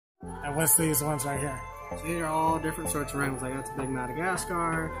And what's these ones right here? So these are all different sorts of rainbows. I got some big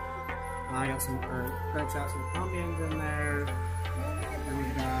Madagascar. I got some, Greg's got some Colombians in there. And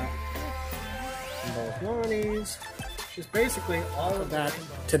we've got some Bolognas. Just basically all of that.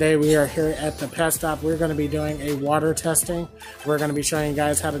 Today we are here at the pet stop. We're going to be doing a water testing. We're going to be showing you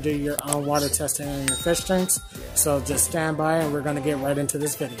guys how to do your own water testing on your fish tanks. So just stand by and we're going to get right into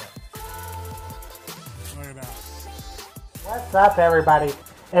this video. Look at that. What's up, everybody?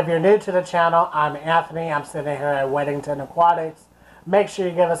 If you're new to the channel, I'm Anthony. I'm sitting here at Weddington Aquatics. Make sure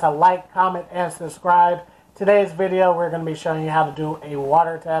you give us a like, comment, and subscribe. Today's video, we're going to be showing you how to do a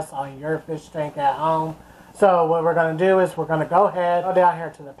water test on your fish tank at home. So what we're going to do is we're going to go down here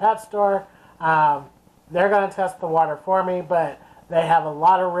to the pet store. They're going to test the water for me, but they have a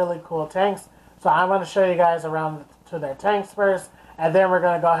lot of really cool tanks. So I'm going to show you guys around to their tanks first, and then we're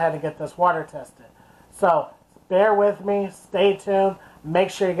going to go ahead and get this water tested. So bear with me, stay tuned.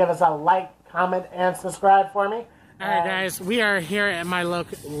 Make sure you give us a like, comment, and subscribe for me. Alright guys, we are here at my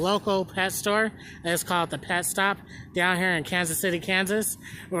local pet store. It's called the Pet Stop down here in Kansas City, Kansas,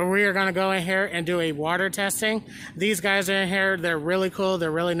 where we are going to go in here and do a water testing. These guys are in here. They're really cool. They're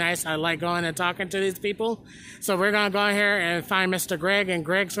really nice. I like going and talking to these people. So we're going to go in here and find Mr. Greg, and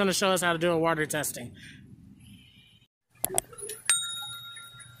Greg's going to show us how to do a water testing.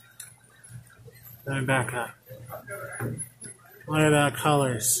 Let me back up. Look at the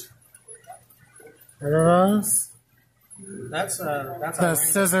colors. Look at those. That's the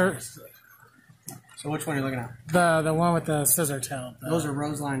scissor. So which one are you looking at? The one with the scissor tail. Those are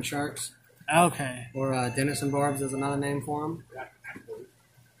roseline sharks. Okay. Or Denison barbs is another name for them.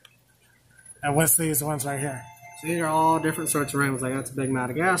 And what's these ones right here? So these are all different sorts of rainbows. I got some big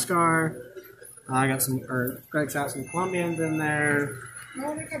Madagascar. I got some, Greg's got some Colombians in there.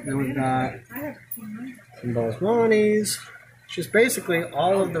 Then we've got some Bolognas. Just basically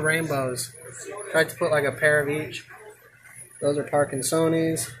all of the rainbows. Tried to put like a pair of each. Those are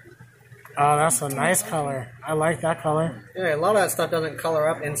Parkinsonis. Oh, that's a nice color. I like that color. Yeah, a lot of that stuff doesn't color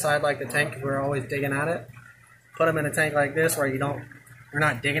up inside like the tank because we're always digging at it. Put them in a tank like this where you're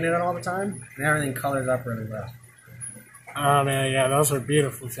not digging at it all the time, and everything colors up really well. Oh man, yeah, those are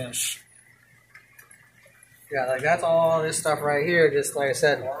beautiful fish. Yeah, like that's all this stuff right here. Just like I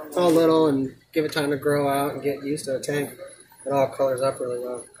said, it's all little and give it time to grow out and get used to a tank. It all colors up really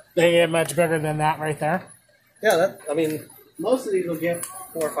well. They get much bigger than that right there? Yeah, I mean, most of these will get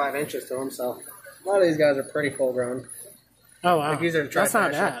 4 or 5 inches to them, so a lot of these guys are pretty full grown. Oh, wow. Like these are the That's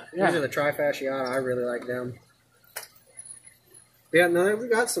not bad. Yeah. These are the Trifasciata. I really like them. Yeah, no, we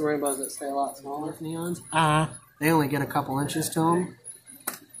got some rainbows that stay a lot smaller. Neons. They only get a couple inches to them.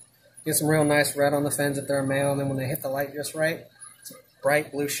 Get some real nice red on the fins if they're a male, and then when they hit the light just right, it's a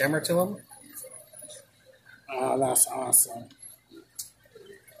bright blue shimmer to them. Oh, that's awesome.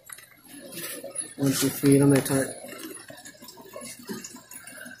 Once you feed them, they turn.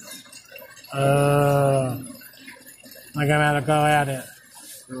 I'm gonna have to go at it.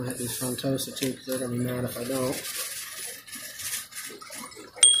 I'm gonna hit these frontosa too, because they're gonna be mad if I don't.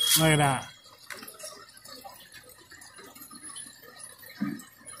 Look at that.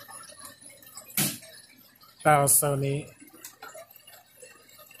 That was so neat.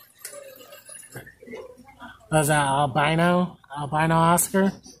 Was that albino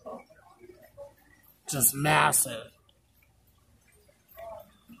Oscar? Just massive.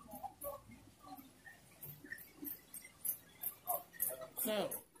 So,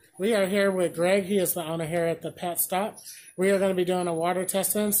 we are here with Greg. He is the owner here at the Pet Stop. We are going to be doing a water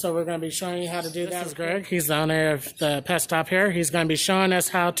testing, so we're going to be showing you how to do that. This is Greg. He's the owner of the Pet Stop here. He's going to be showing us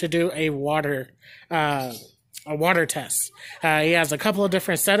how to do a water test. He has a couple of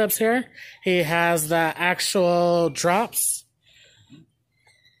different setups here. He has the actual drops.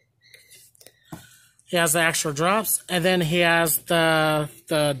 He has the actual drops, and then he has the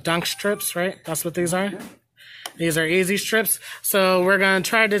dunk strips, right? That's what these are. These are easy strips. So we're going to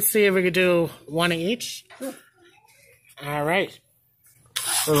try to see if we could do one of each. Sure. All right.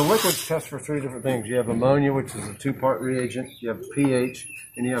 So the liquids test for 3 different things. You have ammonia, which is a 2-part reagent. You have pH,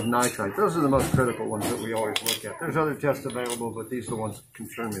 and you have nitrite. Those are the most critical ones that we always look at. There's other tests available, but these are the ones that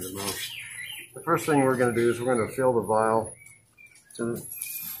concern me the most. The first thing we're going to do is we're going to fill the vial to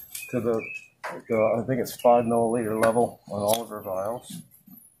the I think it's 5 milliliter level on all of our vials.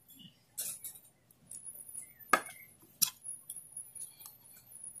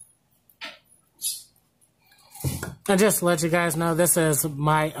 And just to let you guys know, this is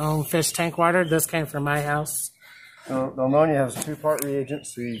my own fish tank water. This came from my house. So the ammonia has a 2-part reagent,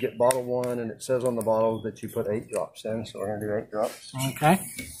 so you get bottle 1, and it says on the bottle that you put 8 drops in, so we're going to do 8 drops. Okay.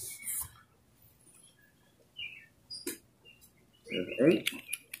 There's 8.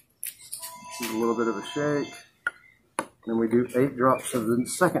 Give a little bit of a shake. Then we do 8 drops of the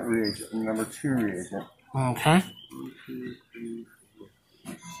second reagent, number 2 reagent. Okay. 1, 2, 3,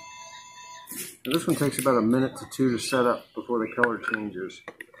 4. Now this one takes about a minute to 2 to set up before the color changes.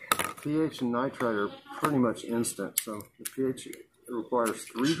 pH and nitrite are pretty much instant, so the pH requires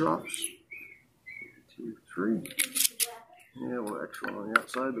 3 drops. 2, 3. Yeah, a little extra on the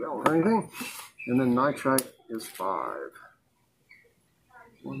outside, but that won't hurt anything. And then nitrite is 5.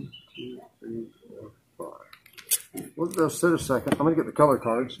 1, 2, 3, 4, 5. We'll sit a second. I'm going to get the color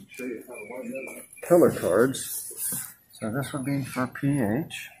cards and show you how to wind up. Color cards. So this would be for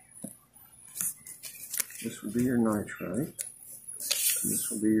pH. This would be your nitrite. And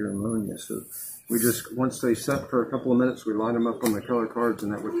this will be your ammonia. So we just, once they set for a couple of minutes, we line them up on the color cards,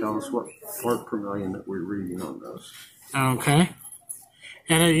 and that would tell us what part per million that we're reading on those. Okay.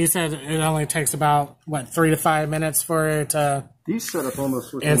 And you said it only takes about, what, 3 to 5 minutes for it to... These set up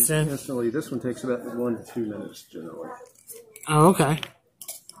almost instantly. This one takes about 1 to 2 minutes generally. Oh, okay.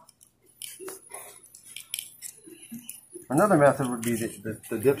 Another method would be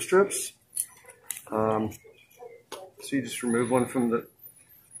the dip strips. So you just remove one from the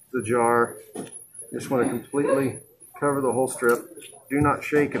jar. You just want to completely cover the whole strip. Do not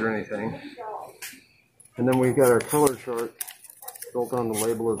shake it or anything. And then we've got our color chart built on the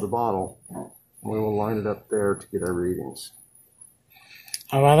label of the bottle. We will line it up there to get our readings.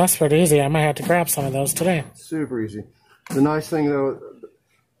 Oh, well, that's pretty easy. I might have to grab some of those today. Super easy. The nice thing, though,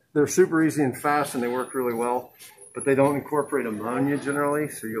 they're super easy and fast, and they work really well, but they don't incorporate ammonia generally,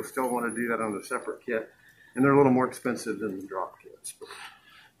 so you'll still want to do that on a separate kit. And they're a little more expensive than the drop kits.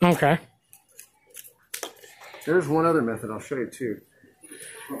 Okay. There's one other method I'll show you, too.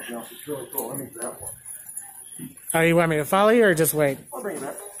 It's really cool. Let me grab one. Oh, you want me to follow you or just wait? I'll bring it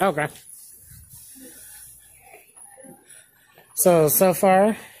back. Okay. So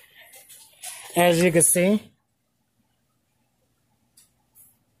far, as you can see,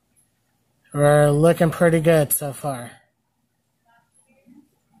 we're looking pretty good so far.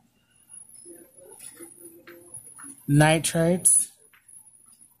 Nitrates,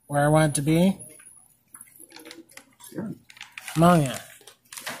 where I want it to be. Good. Ammonia.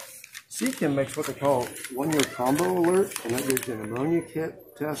 Seachem makes what they call one-year combo alert, and that gives you an ammonia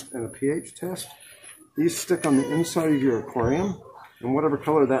kit test and a pH test. These stick on the inside of your aquarium, and whatever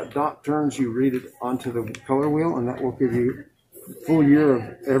color that dot turns, you read it onto the color wheel, and that will give you a full year of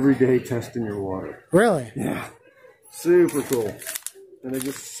everyday testing your water. Really? Yeah. Super cool. And they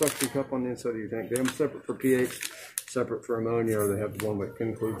just suck the cup on the inside of your tank. They have them separate for pH, separate for ammonia, or they have one that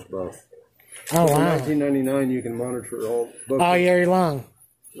includes both. Oh, wow. For $19.99, you can monitor both all year long.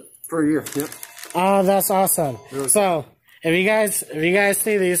 For a year. Yep. Oh, that's awesome. Really? So, if you guys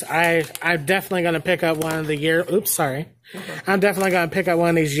see these, I'm definitely going to pick up one of the year. Oops, sorry. Okay. I'm definitely going to pick up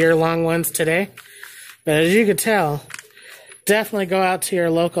one of these year-long ones today. But as you can tell, definitely go out to your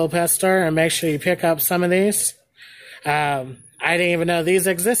local pet store and make sure you pick up some of these. I didn't even know these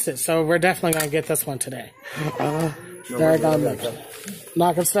existed, so we're definitely going to get this one today. There I go,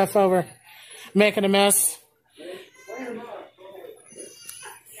 knocking stuff over, making a mess.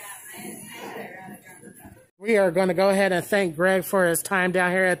 We are going to go ahead and thank Greg for his time down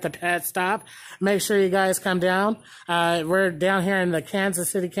here at the pet stop. Make sure you guys come down. We're down here in the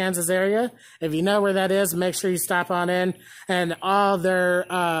Kansas City, Kansas area. If you know where that is, make sure you stop on in. And all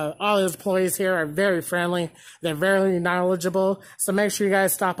his employees here are very friendly. They're very knowledgeable. So make sure you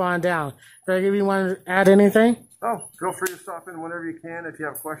guys stop on down. Greg, if you want to add anything? Oh, feel free to stop in whenever you can. If you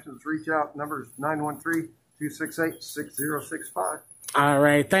have questions, reach out. Number is 913-268-6065. All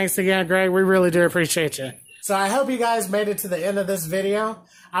right. Thanks again, Greg. We really do appreciate you. So I hope you guys made it to the end of this video.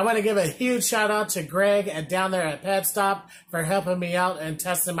 I want to give a huge shout out to Greg and down there at Pet Stop for helping me out and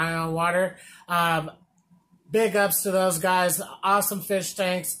testing my own water. Big ups to those guys. Awesome fish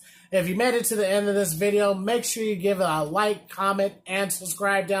tanks. If you made it to the end of this video, make sure you give it a like, comment, and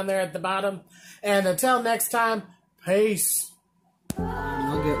subscribe down there at the bottom. And until next time, peace.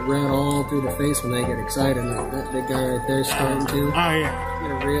 They'll get red all through the face when they get excited. Like that big guy right there starting to. Oh, yeah.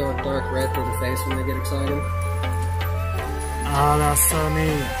 Get a real dark red through the face when they get excited. Oh, that's so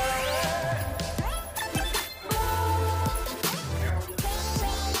neat.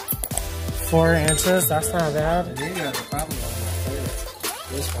 Four inches, that's not bad. And these guys are probably one of my favorites.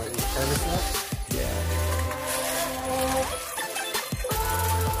 This one, these perfect ones. Yeah.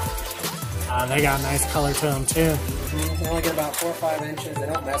 They got a nice color to them, too. They only get about 4 or 5 inches. They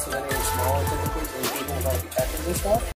don't mess with anything smaller typically, so people will be touching this stuff.